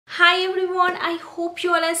Hi everyone, I hope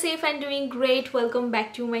you all are safe and doing great. Welcome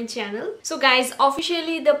back to my channel. So guys,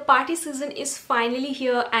 officially the party season is finally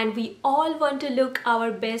here and we all want to look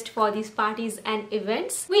our best for these parties and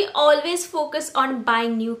events. We always focus on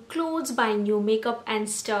buying new clothes, buying new makeup and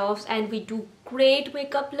stuff, and we do great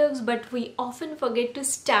makeup looks, but we often forget to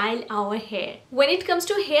style our hair. When it comes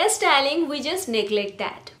to hairstyling, we just neglect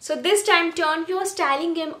that. So this time turn your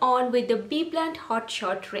styling game on with the BBlunt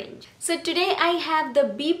Hotshot range. So today I have the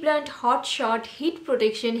BBlunt Hotshot Heat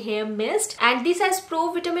Protection Hair Mist, and this has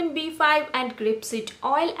Pro Vitamin B5 and Grape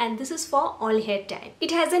oil, and this is for all hair type.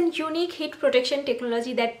 It has a unique heat protection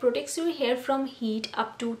technology that protects your hair from heat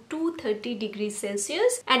up to 230 degrees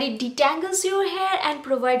Celsius, and it detangles your hair and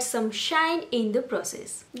provides some shine in the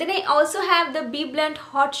process. Then I also have the BBlunt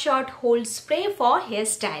Hotshot Hold Spray for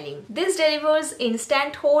hairstyling. This delivers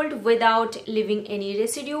instant hold without leaving any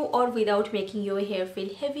residue or without making your hair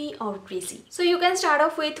feel heavy or greasy. So you can start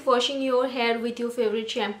off with washing your hair with your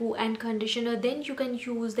favorite shampoo and conditioner. Then you can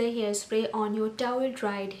use the hairspray on your towel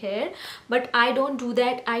dried hair. But I don't do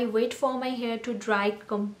that. I wait for my hair to dry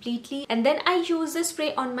completely and then I use the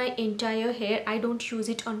spray on my entire hair. I don't use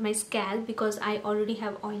it on my scalp because I already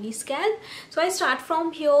have oily scalp. So I start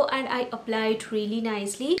from here and I apply it really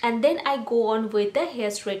nicely, and then I go on with the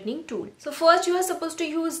hair straightening tool. So first you are supposed to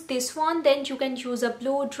use this one, then you can use a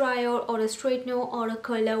blow dryer or a straightener or a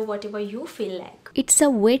curler, whatever you feel like. It's a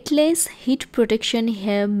weightless heat protection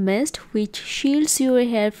hair mist which shields your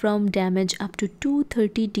hair from damage up to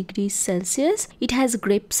 230 degrees Celsius. It has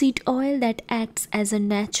grapeseed oil that acts as a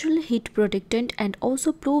natural heat protectant and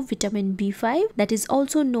also Pro Vitamin B5 that is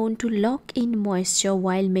also known to lock in moisture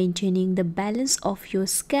while maintaining the balance of your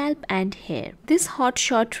scalp and hair. This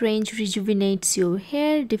Hotshot range rejuvenates your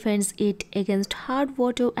hair, defends it against hard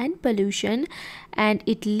water and pollution, and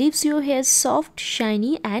it leaves your hair soft,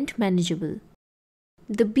 shiny and manageable.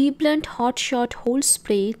 The BBlunt Hotshot Hold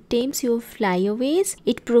Spray tames your flyaways.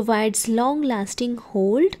 It provides long-lasting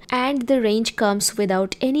hold, and the range comes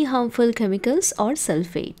without any harmful chemicals or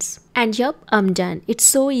sulfates. And yup, I'm done. It's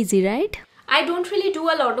so easy, right? I don't really do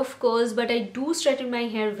a lot of curls, but I do straighten my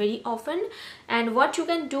hair very often, and what you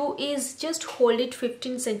can do is just hold it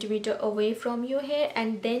 15 centimeter away from your hair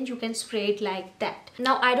and then you can spray it like that.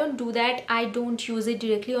 Now I don't do that. I don't use it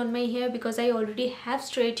directly on my hair because I already have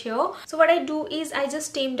straight hair. So what I do is I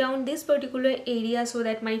just tame down this particular area so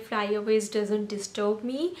that my flyaways doesn't disturb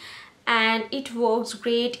me, and it works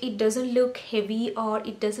great. It doesn't look heavy or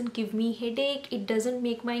it doesn't give me headache. It doesn't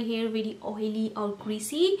make my hair very oily or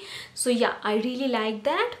greasy. So yeah, I really like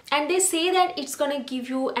that. And they say that it's gonna give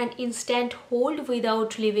you an instant hold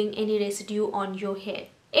without leaving any residue on your hair.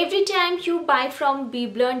 Every time you buy from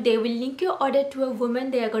BBlunt, they will link your order to a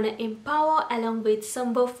woman they are gonna empower along with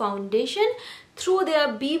Samba Foundation through their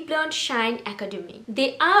BBlunt Shine Academy.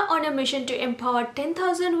 They are on a mission to empower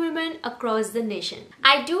 10,000 women across the nation.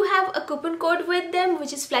 I do have a coupon code with them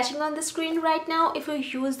which is flashing on the screen right now. If you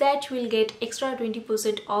use that, you will get extra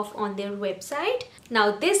 20% off on their website. Now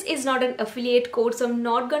this is not an affiliate code, so I'm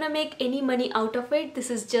not gonna make any money out of it. This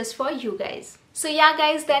is just for you guys. So yeah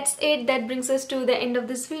guys, that's it. That brings us to the end of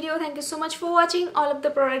this video. Thank you so much for watching. All of the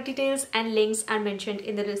product details and links are mentioned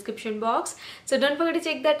in the description box. So don't forget to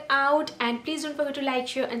check that out, and please don't forget to like,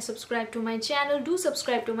 share and subscribe to my channel. Do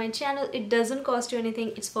subscribe to my channel. It doesn't cost you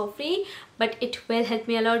anything. It's for free, but it will help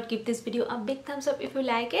me a lot. Give this video a big thumbs up if you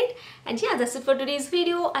like it. And yeah, that's it for today's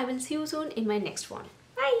video. I will see you soon in my next one.